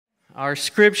Our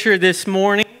scripture this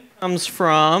morning comes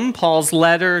from Paul's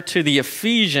letter to the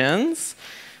Ephesians.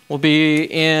 We'll be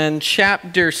in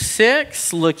chapter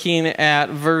 6, looking at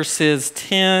verses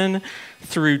 10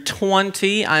 through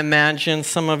 20. I imagine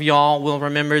some of y'all will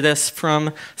remember this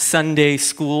from Sunday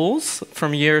schools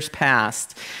from years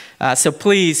past. So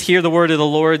please hear the word of the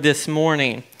Lord this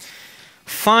morning.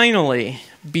 Finally,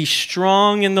 be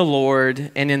strong in the Lord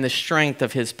and in the strength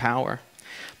of his power.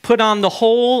 Put on the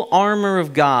whole armor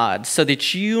of God so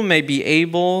that you may be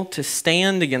able to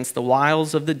stand against the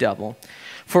wiles of the devil.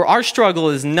 For our struggle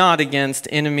is not against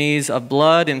enemies of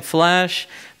blood and flesh,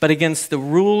 but against the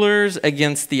rulers,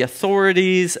 against the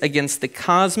authorities, against the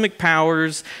cosmic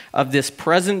powers of this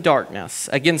present darkness,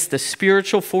 against the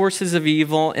spiritual forces of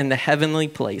evil in the heavenly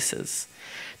places.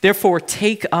 Therefore,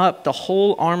 take up the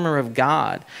whole armor of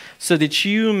God so that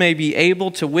you may be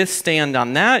able to withstand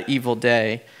on that evil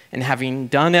day, and having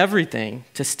done everything,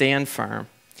 to stand firm.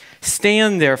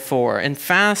 Stand therefore and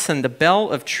fasten the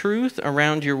belt of truth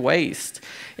around your waist,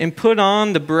 and put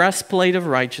on the breastplate of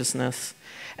righteousness.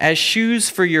 As shoes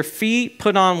for your feet,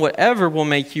 put on whatever will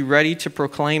make you ready to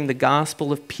proclaim the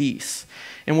gospel of peace.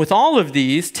 And with all of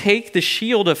these, take the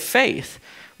shield of faith,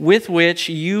 with which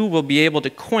you will be able to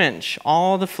quench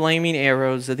all the flaming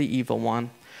arrows of the evil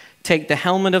one. Take the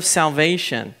helmet of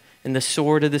salvation and the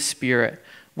sword of the Spirit,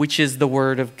 which is the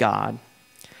word of God.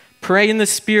 Pray in the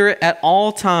Spirit at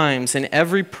all times in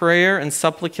every prayer and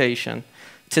supplication.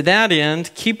 To that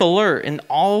end, keep alert and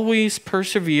always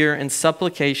persevere in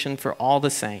supplication for all the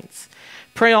saints.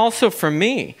 Pray also for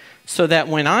me, so that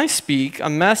when I speak, a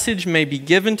message may be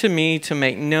given to me to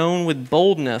make known with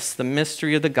boldness the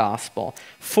mystery of the gospel,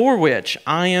 for which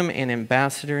I am an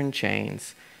ambassador in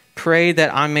chains. Pray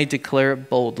that I may declare it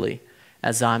boldly,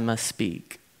 as I must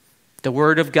speak. The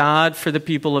word of God for the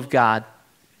people of God.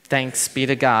 Thanks be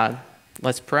to God.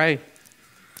 Let's pray.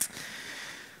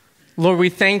 Lord, we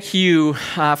thank you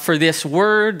for this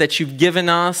word that you've given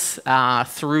us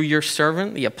through your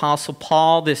servant, the Apostle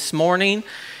Paul, this morning.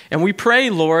 And we pray,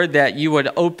 Lord, that you would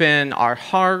open our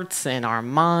hearts and our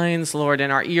minds, Lord,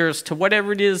 and our ears to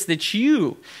whatever it is that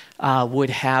you would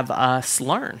have us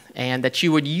learn, and that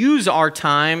you would use our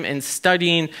time in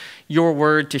studying your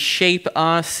word to shape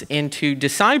us into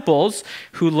disciples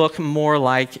who look more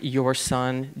like your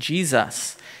son,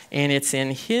 Jesus. And it's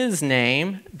in his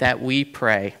name that we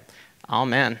pray.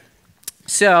 Amen.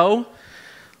 So,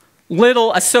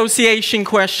 little association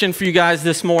question for you guys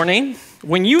this morning.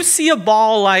 When you see a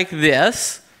ball like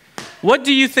this, what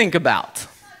do you think about?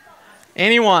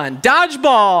 Anyone?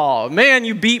 Dodgeball. Man,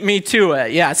 you beat me to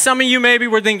it. Yeah, some of you maybe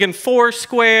were thinking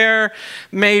Foursquare,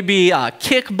 maybe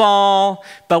kickball.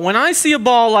 But when I see a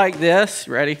ball like this,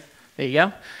 ready? There you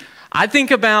go. I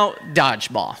think about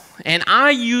dodgeball. And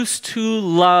I used to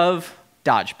love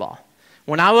dodgeball.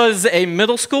 When I was a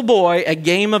middle school boy, a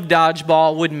game of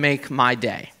dodgeball would make my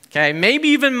day. Okay, maybe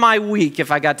even my week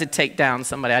if I got to take down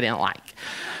somebody I didn't like.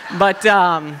 But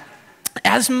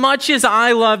as much as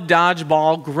I loved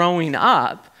dodgeball growing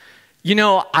up, you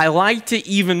know, I liked it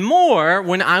even more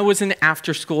when I was an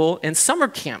after-school and summer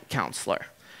camp counselor.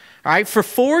 All right, for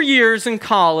 4 years in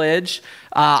college,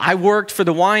 I worked for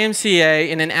the YMCA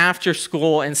in an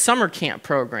after-school and summer camp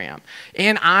program.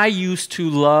 And I used to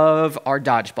love our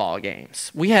dodgeball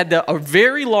games. We had a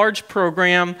very large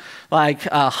program, like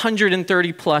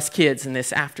 130 plus kids in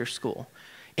this after-school.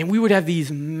 And we would have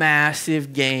these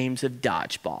massive games of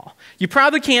dodgeball. You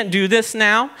probably can't do this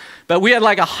now, but we had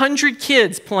like 100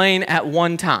 kids playing at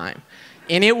one time.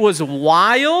 And it was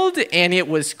wild, and it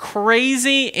was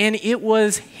crazy, and it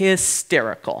was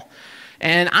hysterical.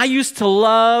 And I used to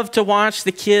love to watch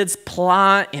the kids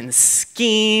plot and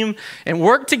scheme and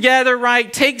work together,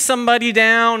 right? Take somebody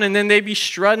down, and then they'd be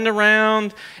strutting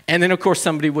around, and then, of course,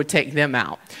 somebody would take them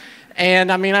out.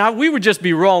 And, I mean, we would just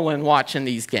be rolling watching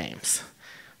these games.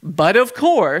 But, of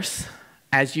course,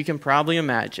 as you can probably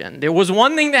imagine, there was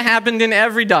one thing that happened in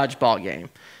every dodgeball game.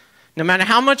 No matter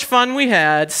how much fun we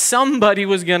had, somebody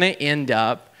was going to end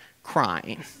up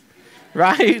crying,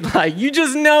 right? Like, you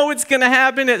just know it's going to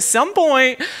happen at some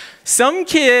point. Some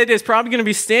kid is probably going to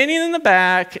be standing in the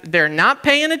back. They're not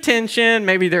paying attention.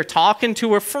 Maybe they're talking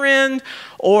to a friend.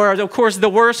 Or, of course, the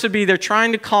worst would be they're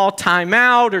trying to call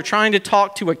timeout or trying to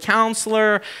talk to a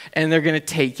counselor, and they're going to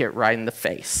take it right in the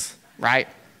face, right?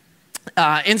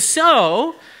 And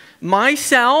so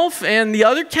myself and the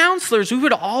other counselors, we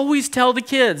would always tell the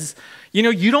kids, you know,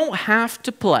 you don't have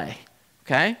to play,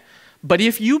 okay? But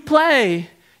if you play,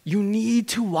 you need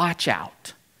to watch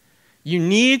out. You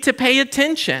need to pay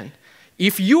attention.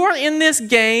 If you are in this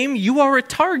game, you are a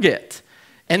target.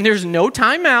 And there's no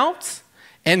timeouts,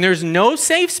 and there's no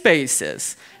safe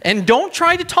spaces. And don't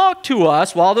try to talk to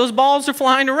us while those balls are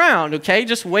flying around, okay?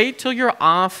 Just wait till you're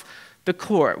off the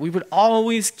court. We would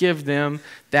always give them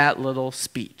that little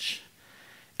speech.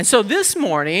 And so this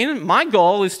morning, my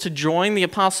goal is to join the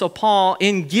Apostle Paul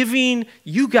in giving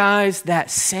you guys that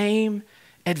same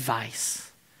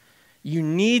advice. You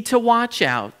need to watch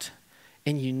out,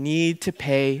 and you need to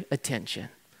pay attention.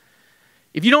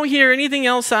 If you don't hear anything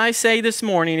else I say this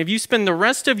morning, if you spend the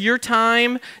rest of your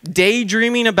time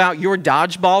daydreaming about your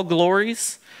dodgeball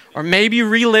glories, or maybe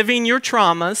reliving your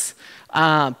traumas,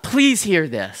 please hear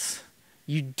this.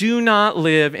 You do not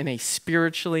live in a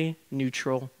spiritually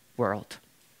neutral world.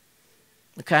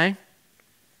 Okay?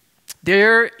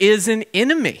 There is an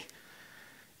enemy.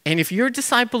 And if you're a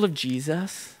disciple of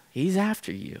Jesus, he's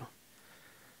after you.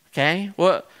 Okay?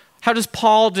 Well, how does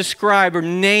Paul describe or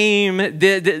name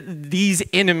these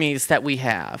enemies that we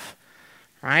have?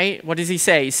 Right? What does he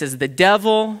say? He says the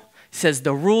devil, he says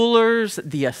the rulers,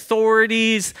 the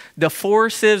authorities, the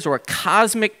forces or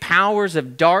cosmic powers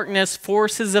of darkness,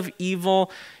 forces of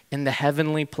evil in the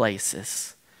heavenly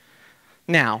places.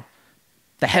 Now,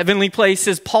 the heavenly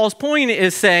places, Paul's point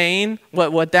is saying,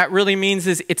 what that really means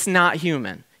is it's not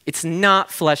human. It's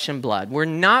not flesh and blood. We're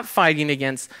not fighting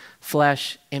against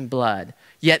flesh and blood.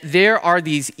 Yet there are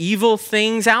these evil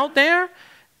things out there,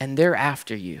 and they're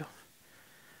after you.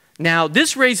 Now,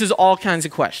 this raises all kinds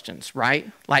of questions,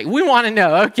 right? Like, we want to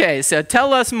know, okay, so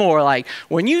tell us more. Like,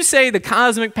 when you say the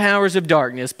cosmic powers of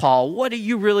darkness, Paul, what are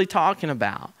you really talking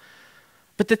about?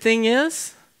 But the thing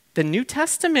is, the New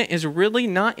Testament is really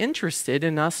not interested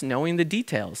in us knowing the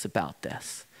details about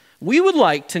this. We would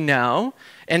like to know,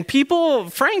 and people,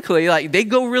 frankly, like, they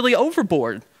go really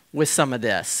overboard with some of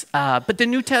this. But the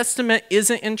New Testament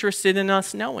isn't interested in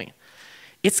us knowing.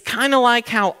 It's kind of like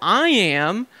how I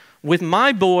am with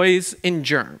my boys in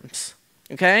germs,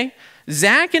 okay?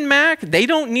 Zach and Mac, they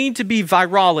don't need to be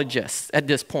virologists at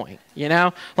this point, you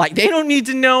know? Like, they don't need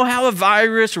to know how a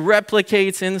virus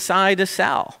replicates inside a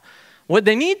cell. What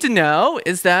they need to know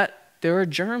is that there are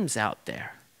germs out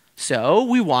there. So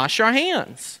we wash our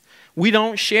hands. We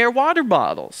don't share water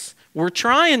bottles. We're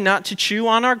trying not to chew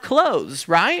on our clothes,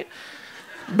 right?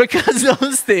 Because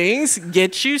those things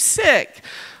get you sick.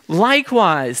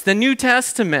 Likewise, the New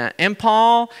Testament and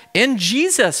Paul and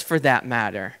Jesus, for that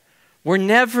matter, were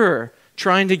never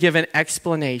trying to give an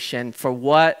explanation for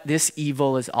what this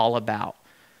evil is all about.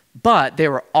 But they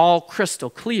were all crystal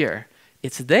clear.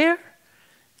 It's there,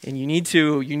 and you need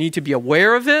to be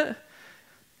aware of it,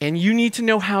 and you need to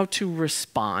know how to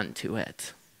respond to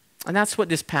it. And that's what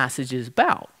this passage is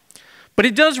about. But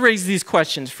it does raise these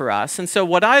questions for us. And so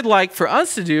what I'd like for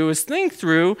us to do is think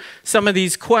through some of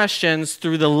these questions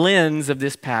through the lens of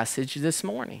this passage this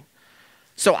morning.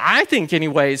 So I think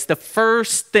anyways, the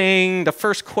first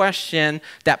question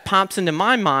that pops into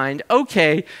my mind,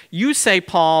 okay, you say,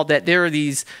 Paul, that there are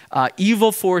these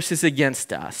evil forces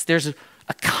against us. There's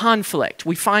a conflict.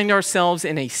 We find ourselves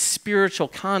in a spiritual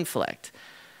conflict.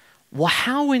 Well,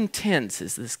 how intense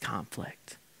is this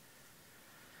conflict?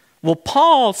 Well,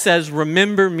 Paul says,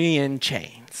 remember me in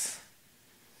chains.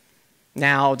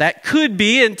 Now, that could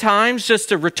be in times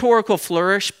just a rhetorical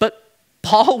flourish, but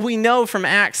Paul, we know from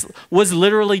Acts, was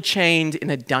literally chained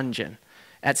in a dungeon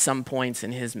at some points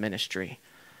in his ministry.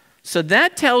 So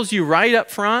that tells you right up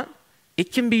front,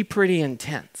 it can be pretty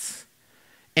intense.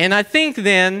 And I think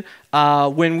then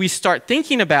when we start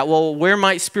thinking about, well, where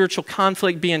might spiritual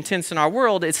conflict be intense in our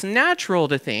world, it's natural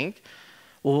to think,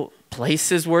 well,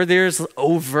 places where there's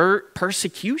overt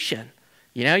persecution.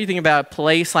 You know, you think about a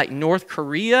place like North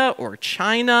Korea or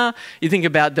China, you think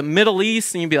about the Middle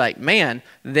East, and you'd be like, man,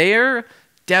 there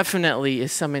definitely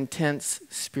is some intense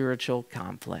spiritual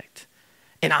conflict.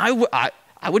 And I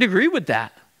would agree with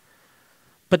that.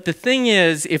 But the thing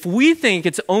is, if we think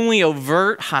it's only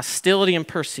overt hostility and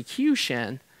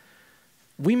persecution,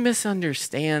 we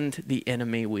misunderstand the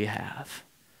enemy we have.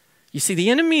 You see, the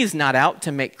enemy is not out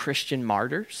to make Christian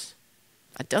martyrs.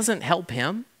 That doesn't help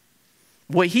him.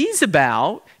 What he's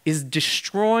about is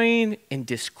destroying and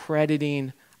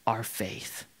discrediting our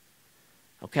faith.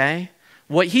 Okay?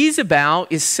 What he's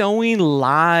about is sowing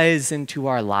lies into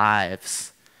our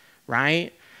lives,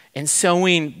 right? And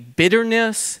sowing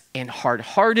bitterness and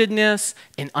hard-heartedness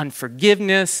and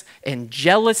unforgiveness and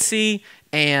jealousy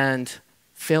and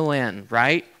fill in,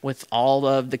 right? With all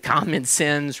of the common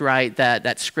sins, right,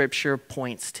 that Scripture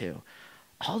points to.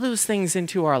 All those things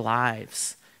into our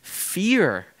lives.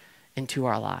 Fear into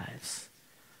our lives.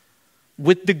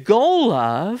 With the goal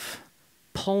of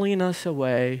pulling us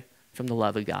away from the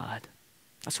love of God.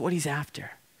 That's what he's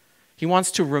after. He wants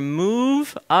to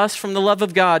remove us from the love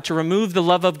of God, to remove the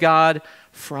love of God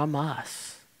from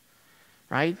us.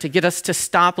 right? To get us to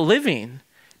stop living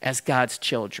as God's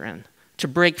children, to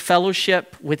break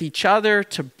fellowship with each other,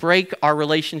 to break our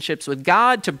relationships with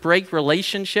God, to break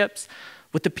relationships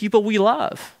with the people we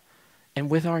love and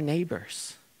with our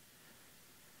neighbors.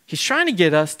 He's trying to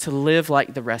get us to live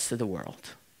like the rest of the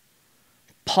world.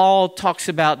 Paul talks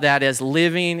about that as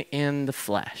living in the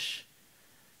flesh.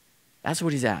 That's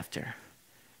what he's after.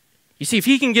 You see, if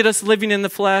he can get us living in the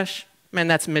flesh, man,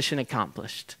 that's mission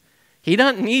accomplished. He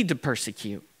doesn't need to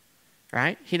persecute,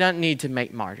 right? He doesn't need to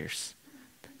make martyrs.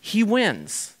 He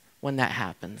wins when that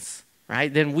happens,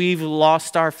 right? Then we've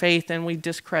lost our faith and we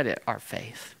discredit our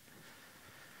faith.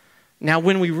 Now,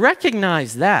 when we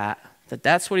recognize that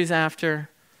that's what he's after,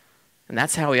 and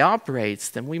that's how he operates,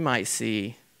 then we might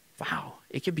see, wow,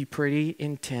 it could be pretty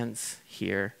intense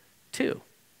here too.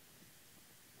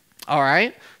 All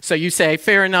right, so you say,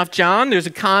 fair enough, John, there's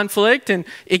a conflict and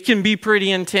it can be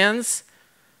pretty intense.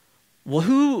 Well,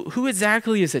 who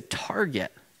exactly is a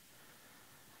target?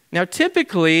 Now,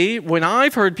 typically, when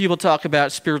I've heard people talk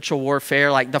about spiritual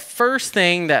warfare, like the first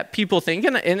thing that people think,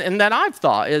 and that I've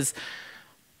thought is,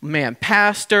 man,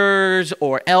 pastors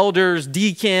or elders,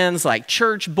 deacons, like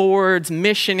church boards,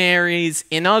 missionaries,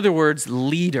 in other words,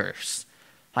 leaders.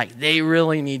 Like they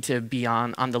really need to be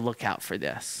on the lookout for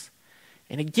this.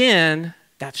 And again,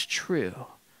 that's true.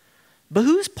 But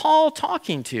who's Paul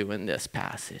talking to in this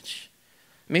passage?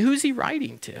 I mean, who's he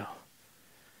writing to?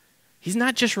 He's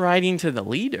not just writing to the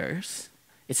leaders.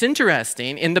 It's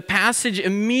interesting. In the passage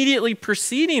immediately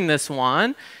preceding this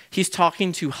one, he's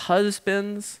talking to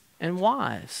husbands and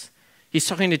wives. He's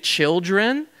talking to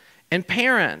children and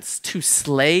parents, to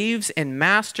slaves and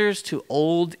masters, to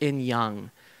old and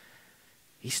young.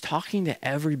 He's talking to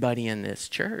everybody in this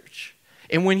church.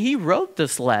 And when he wrote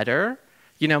this letter,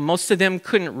 most of them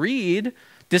couldn't read.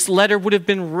 This letter would have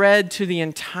been read to the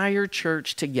entire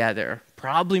church together,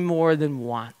 probably more than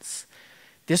once.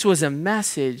 This was a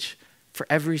message for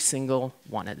every single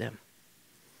one of them.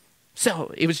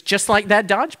 So it was just like that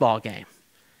dodgeball game.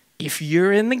 If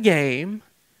you're in the game,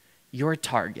 you're a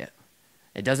target.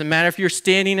 It doesn't matter if you're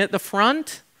standing at the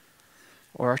front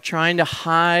or trying to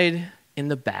hide in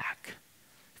the back.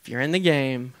 If you're in the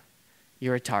game,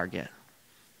 you're a target.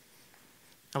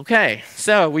 Okay,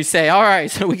 so we say, all right,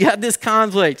 so we got this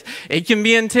conflict. It can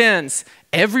be intense.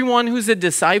 Everyone who's a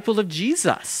disciple of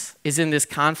Jesus is in this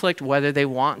conflict, whether they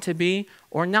want to be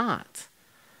or not.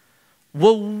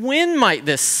 Well, when might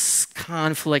this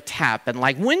conflict happen?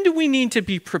 Like, when do we need to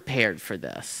be prepared for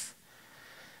this?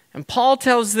 And Paul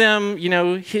tells them,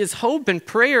 his hope and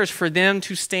prayers for them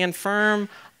to stand firm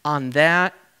on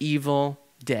that evil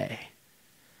day.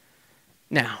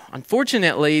 Now,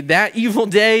 unfortunately, that evil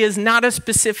day is not a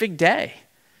specific day.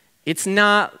 It's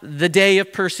not the day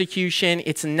of persecution.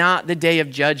 It's not the day of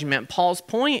judgment. Paul's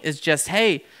point is just,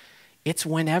 hey, it's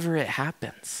whenever it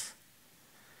happens.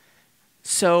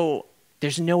 So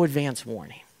there's no advance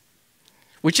warning,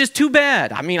 which is too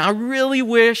bad. I mean, I really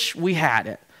wish we had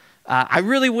it. I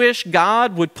really wish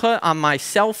God would put on my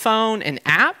cell phone an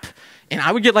app and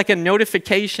I would get like a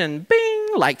notification, bing,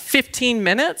 like 15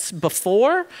 minutes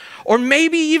before, or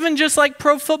maybe even just like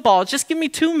pro football, just give me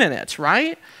 2 minutes,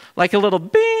 right? Like a little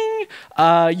bing,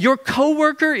 your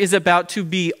coworker is about to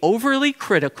be overly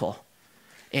critical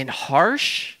and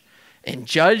harsh and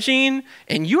judging,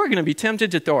 and you are going to be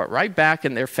tempted to throw it right back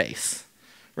in their face,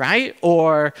 right?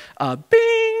 Or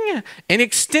bing, an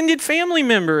extended family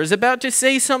member is about to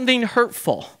say something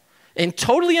hurtful and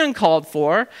totally uncalled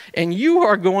for, and you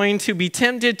are going to be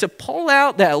tempted to pull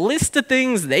out that list of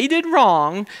things they did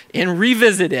wrong and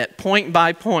revisit it point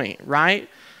by point, right?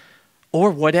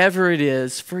 Or whatever it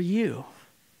is for you.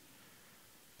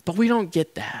 But we don't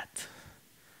get that.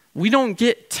 We don't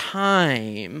get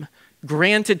time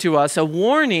granted to us, a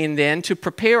warning then to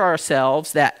prepare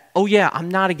ourselves that, oh yeah, I'm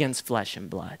not against flesh and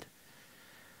blood.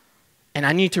 And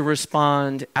I need to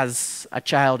respond as a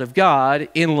child of God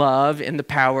in love, in the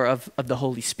power of the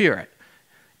Holy Spirit,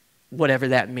 whatever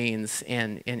that means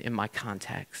in my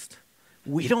context.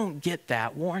 We don't get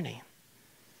that warning.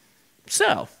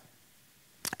 So,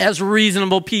 as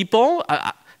reasonable people,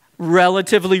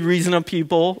 relatively reasonable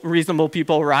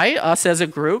people, right? Us as a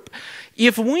group,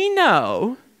 if we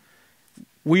know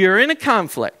we are in a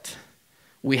conflict,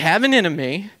 we have an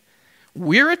enemy,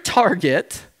 we're a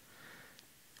target,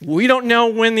 we don't know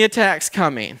when the attack's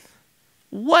coming,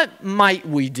 what might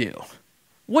we do?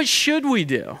 What should we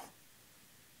do?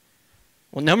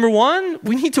 Well, number one,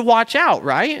 we need to watch out,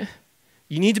 right?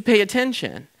 You need to pay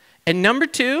attention. And number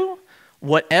two,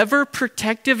 whatever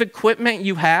protective equipment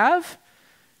you have,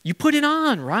 you put it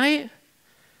on, right?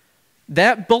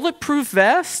 That bulletproof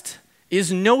vest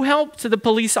is no help to the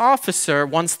police officer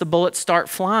once the bullets start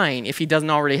flying if he doesn't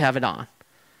already have it on.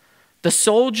 The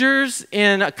soldiers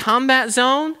in a combat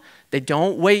zone, they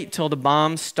don't wait till the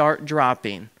bombs start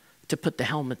dropping to put the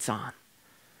helmets on.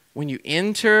 When you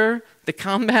enter the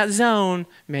combat zone,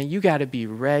 man, you got to be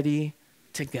ready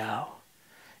to go.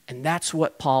 And that's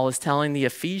what Paul is telling the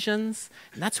Ephesians,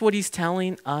 and that's what he's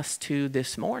telling us too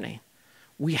this morning.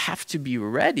 We have to be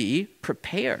ready,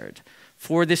 prepared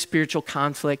for the spiritual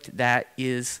conflict that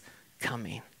is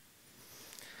coming.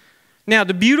 Now,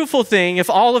 the beautiful thing, if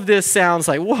all of this sounds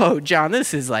like, whoa, John,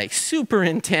 this is like super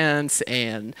intense,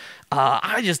 and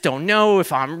I just don't know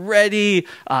if I'm ready.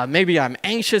 Maybe I'm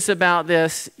anxious about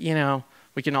this. You know,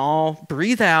 we can all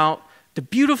breathe out. The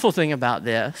beautiful thing about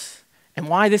this, and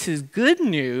why this is good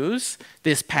news,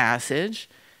 this passage,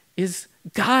 is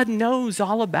God knows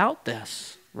all about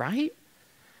this, right?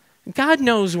 God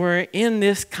knows we're in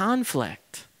this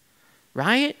conflict,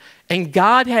 right? And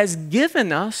God has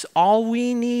given us all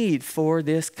we need for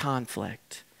this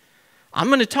conflict. I'm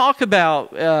going to talk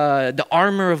about the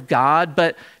armor of God,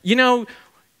 but you know,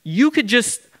 you could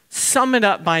just sum it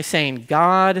up by saying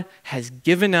God has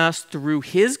given us through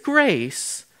his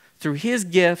grace, through his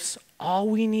gifts, all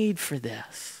we need for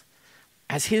this.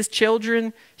 As his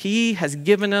children, he has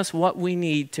given us what we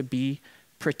need to be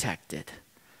protected.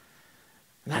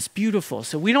 And that's beautiful.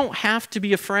 So we don't have to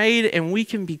be afraid, and we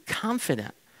can be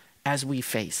confident as we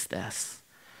face this.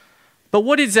 But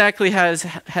what exactly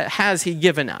has he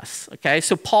given us? Okay,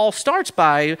 so Paul starts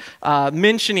by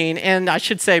mentioning, and I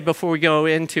should say before we go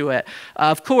into it,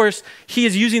 of course, he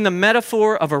is using the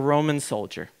metaphor of a Roman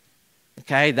soldier.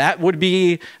 Okay, that would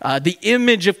be the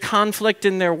image of conflict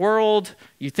in their world.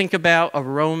 You think about a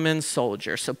Roman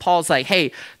soldier. So Paul's like,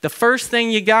 hey, the first thing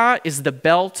you got is the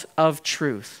belt of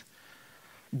truth.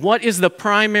 What is the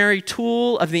primary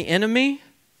tool of the enemy?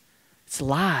 It's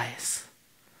lies.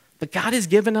 But God has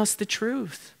given us the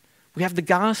truth. We have the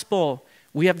gospel.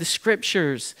 We have the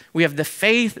scriptures. We have the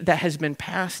faith that has been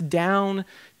passed down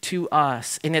to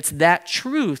us. And it's that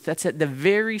truth that's at the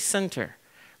very center,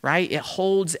 right? It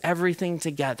holds everything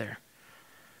together.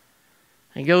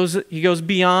 He goes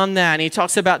beyond that, and he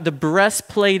talks about the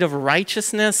breastplate of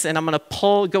righteousness, and I'm going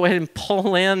to go ahead and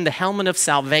pull in the helmet of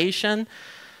salvation.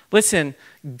 Listen,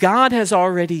 God has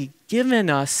already given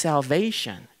us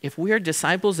salvation. If we are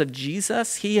disciples of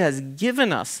Jesus, he has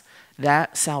given us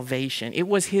that salvation. It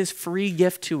was his free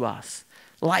gift to us.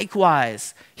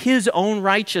 Likewise, his own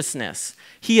righteousness.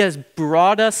 He has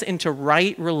brought us into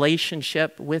right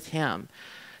relationship with him.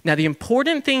 Now, the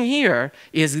important thing here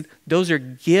is those are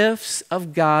gifts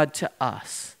of God to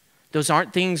us. Those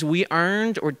aren't things we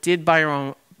earned or did by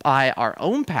our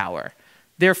own power.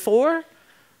 Therefore,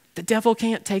 the devil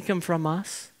can't take them from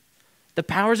us. The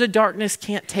powers of darkness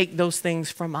can't take those things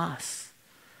from us.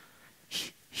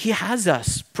 He has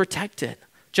us protected.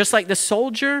 Just like the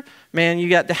soldier, man, you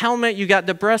got the helmet, you got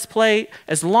the breastplate.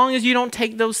 As long as you don't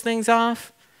take those things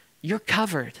off, you're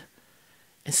covered.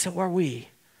 And so are we.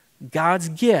 God's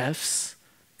gifts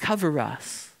cover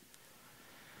us.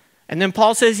 And then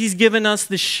Paul says he's given us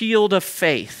the shield of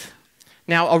faith.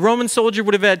 Now, a Roman soldier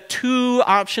would have had two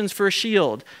options for a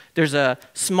shield. There's a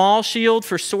small shield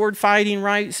for sword fighting,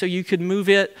 right? So you could move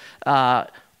it. Or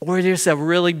there's a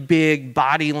really big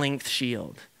body length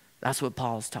shield. That's what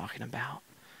Paul's talking about.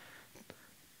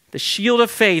 The shield of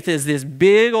faith is this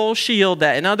big old shield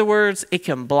that, in other words, it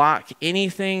can block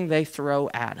anything they throw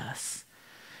at us.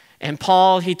 And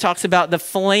Paul, he talks about the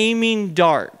flaming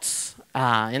darts.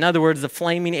 In other words, the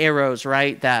flaming arrows,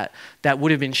 right, that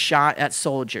would have been shot at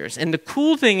soldiers. And the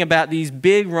cool thing about these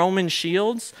big Roman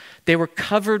shields, they were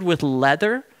covered with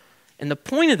leather. And the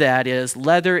point of that is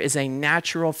leather is a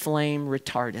natural flame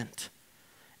retardant.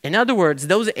 In other words,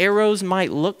 those arrows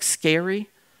might look scary,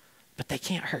 but they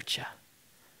can't hurt you.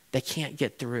 They can't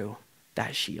get through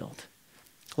that shield.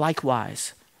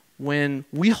 Likewise, when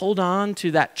we hold on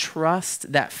to that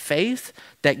trust, that faith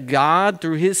that God,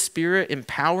 through his Spirit,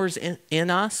 empowers in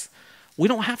us, we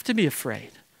don't have to be afraid.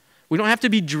 We don't have to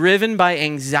be driven by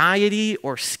anxiety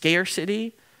or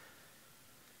scarcity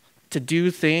to do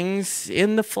things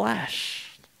in the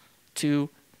flesh, to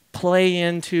play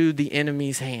into the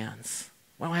enemy's hands.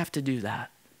 We don't have to do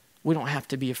that. We don't have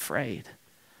to be afraid.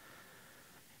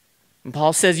 And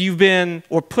Paul says you've been,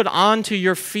 or put onto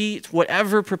your feet,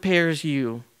 whatever prepares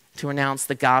you to announce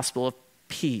the gospel of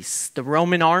peace. The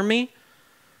Roman army,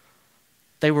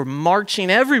 they were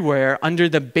marching everywhere under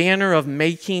the banner of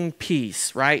making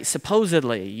peace, right?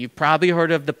 Supposedly, you've probably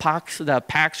heard of the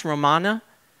Pax Romana,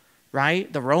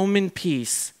 right? The Roman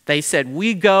peace. They said,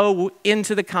 we go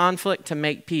into the conflict to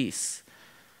make peace.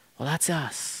 Well, that's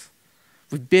us.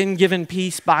 We've been given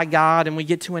peace by God, and we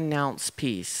get to announce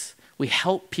peace. We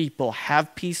help people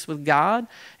have peace with God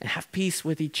and have peace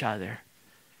with each other.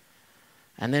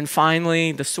 And then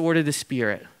finally, the sword of the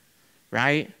Spirit,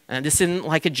 right? And this isn't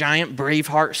like a giant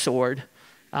Braveheart sword.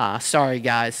 Sorry,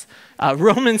 guys.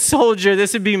 Roman soldier,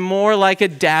 this would be more like a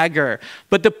dagger.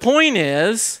 But the point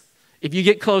is, if you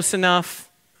get close enough,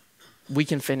 we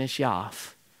can finish you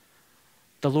off.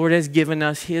 The Lord has given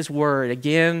us his word.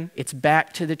 Again, it's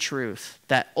back to the truth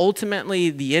that ultimately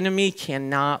the enemy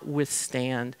cannot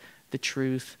withstand the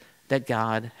truth that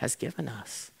God has given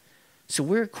us. So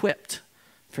we're equipped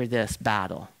for this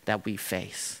battle that we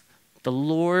face. The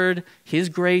Lord, his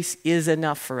grace is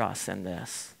enough for us in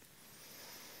this.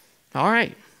 All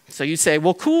right. So you say,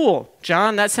 well, cool,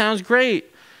 John, that sounds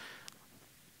great.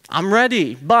 I'm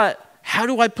ready, but how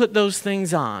do I put those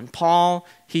things on? Paul,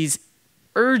 he's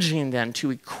urging them to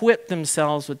equip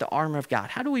themselves with the armor of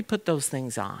God. How do we put those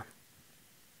things on?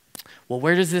 Well,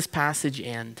 where does this passage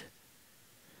end?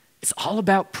 It's all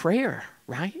about prayer,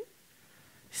 right? He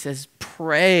says,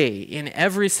 pray in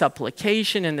every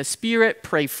supplication in the Spirit.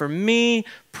 Pray for me.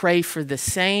 Pray for the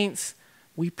saints.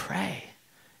 We pray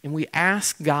and we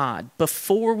ask God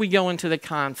before we go into the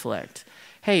conflict,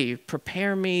 hey,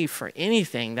 prepare me for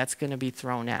anything that's going to be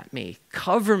thrown at me.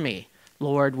 Cover me,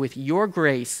 Lord, with your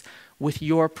grace, with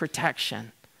your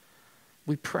protection.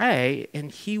 We pray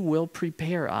and he will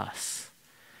prepare us.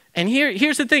 And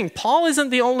here's the thing. Paul isn't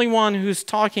the only one who's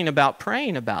talking about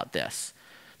praying about this.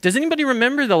 Does anybody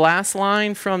remember the last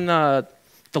line from the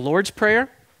Lord's Prayer?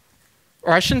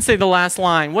 Or I shouldn't say the last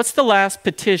line. What's the last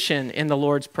petition in the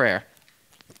Lord's Prayer?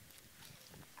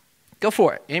 Go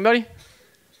for it. Anybody?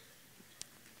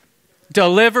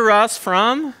 Deliver us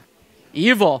from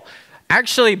evil.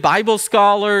 Actually, Bible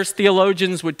scholars,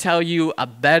 theologians would tell you a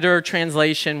better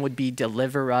translation would be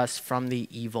deliver us from the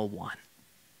evil one.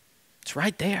 It's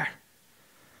right there.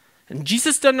 And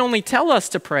Jesus doesn't only tell us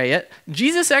to pray it,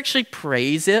 Jesus actually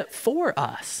prays it for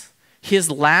us. His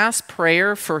last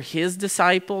prayer for his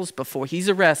disciples before he's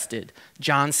arrested,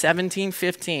 John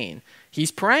 17:15,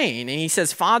 he's praying and he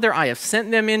says, Father, I have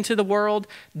sent them into the world.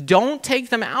 Don't take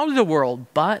them out of the world,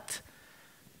 but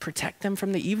protect them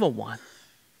from the evil one.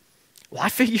 Well, I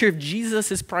figure if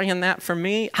Jesus is praying that for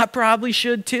me, I probably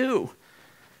should too.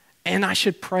 And I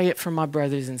should pray it for my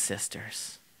brothers and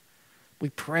sisters. We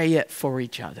pray it for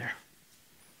each other.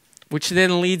 Which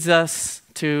then leads us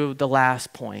to the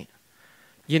last point.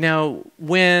 You know,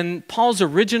 when Paul's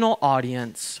original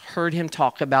audience heard him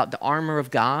talk about the armor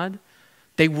of God,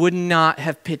 they would not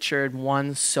have pictured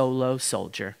one solo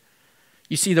soldier.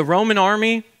 You see, the Roman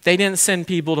army, they didn't send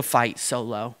people to fight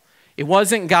solo. It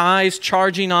wasn't guys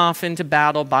charging off into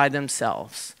battle by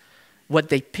themselves. What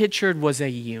they pictured was a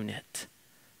unit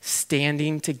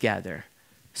standing together,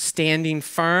 standing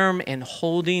firm and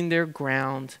holding their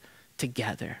ground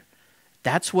together.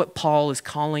 That's what Paul is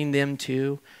calling them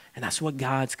to, and that's what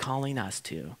God's calling us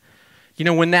to. You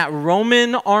know, when that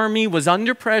Roman army was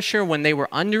under pressure, when they were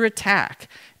under attack,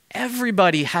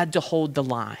 everybody had to hold the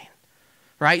line,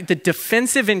 right? The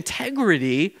defensive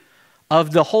integrity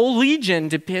of the whole legion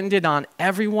depended on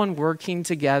everyone working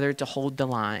together to hold the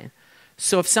line.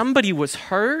 So if somebody was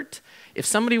hurt, if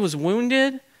somebody was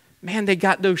wounded, man, they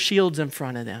got those shields in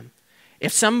front of them.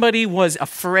 If somebody was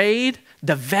afraid,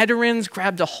 the veterans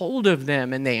grabbed a hold of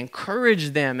them and they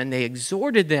encouraged them and they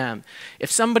exhorted them.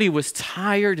 If somebody was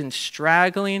tired and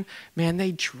straggling, man,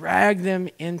 they dragged them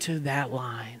into that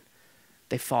line.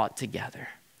 They fought together.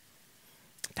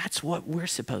 That's what we're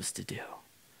supposed to do.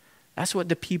 That's what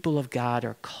the people of God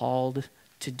are called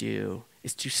to do,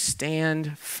 is to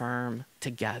stand firm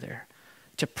together,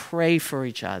 to pray for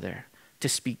each other, to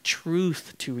speak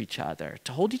truth to each other,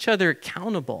 to hold each other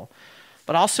accountable,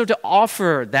 but also to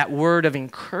offer that word of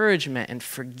encouragement and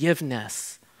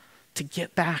forgiveness to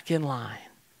get back in line.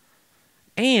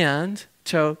 And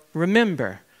to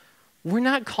remember, we're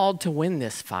not called to win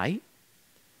this fight.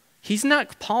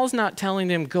 Paul's not telling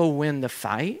them, go win the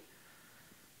fight.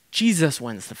 Jesus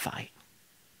wins the fight,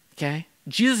 okay?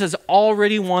 Jesus has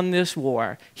already won this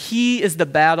war. He is the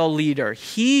battle leader.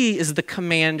 He is the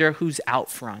commander who's out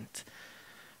front.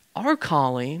 Our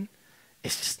calling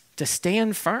is to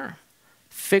stand firm,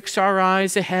 fix our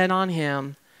eyes ahead on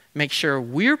him, make sure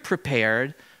we're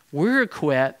prepared, we're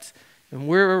equipped, and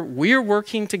we're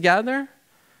working together,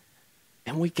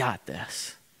 and we got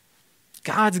this.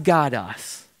 God's got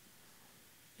us.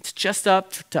 It's just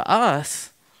up to us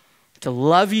to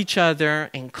love each other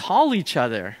and call each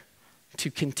other to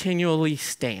continually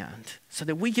stand so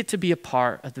that we get to be a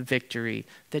part of the victory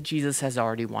that Jesus has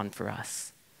already won for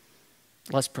us.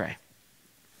 Let's pray.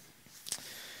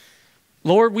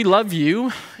 Lord, we love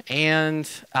you, and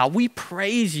we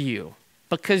praise you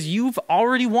because you've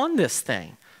already won this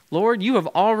thing. Lord, you have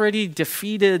already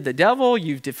defeated the devil.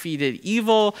 You've defeated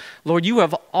evil. Lord, you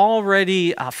have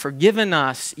already forgiven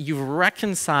us. You've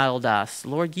reconciled us.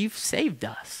 Lord, you've saved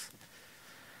us.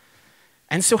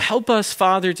 And so help us,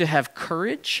 Father, to have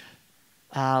courage,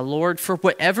 Lord, for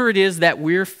whatever it is that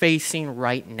we're facing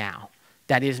right now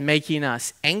that is making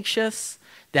us anxious,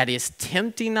 that is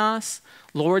tempting us,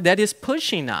 Lord, that is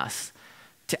pushing us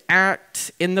to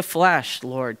act in the flesh,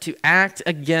 Lord, to act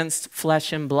against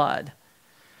flesh and blood.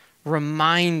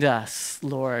 Remind us,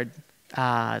 Lord,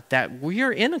 that we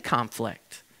are in a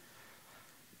conflict.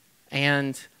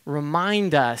 And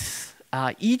remind us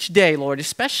each day, Lord,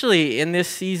 especially in this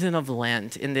season of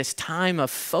Lent, in this time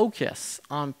of focus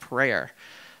on prayer,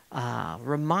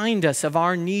 remind us of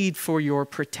our need for your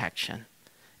protection.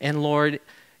 And Lord,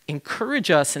 encourage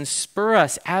us and spur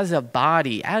us as a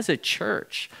body, as a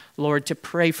church, Lord, to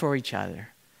pray for each other,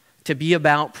 to be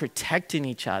about protecting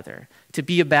each other, to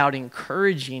be about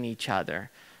encouraging each other,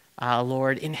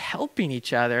 Lord, in helping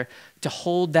each other to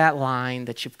hold that line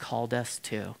that you've called us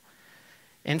to.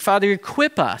 And Father,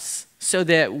 equip us so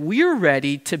that we're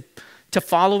ready to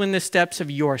follow in the steps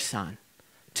of your Son,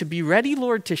 to be ready,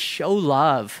 Lord, to show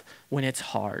love when it's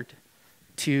hard,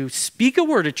 to speak a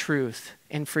word of truth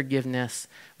and forgiveness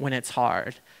when it's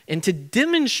hard, and to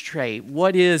demonstrate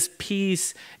what is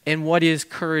peace and what is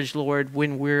courage, Lord,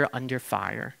 when we're under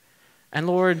fire. And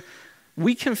Lord,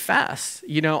 we confess,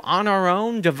 on our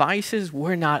own devices,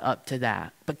 we're not up to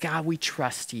that. But God, we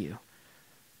trust you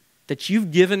that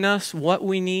you've given us what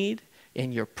we need,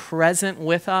 and you're present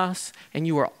with us, and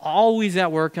you are always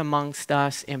at work amongst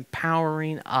us,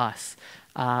 empowering us,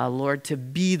 Lord, to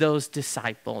be those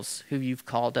disciples who you've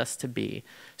called us to be.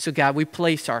 So God, we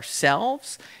place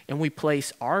ourselves and we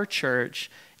place our church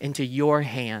into your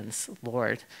hands,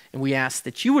 Lord. And we ask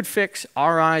that you would fix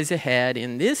our eyes ahead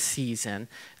in this season,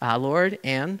 Lord,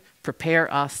 and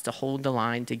prepare us to hold the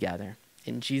line together.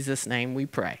 In Jesus' name we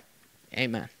pray.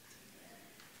 Amen.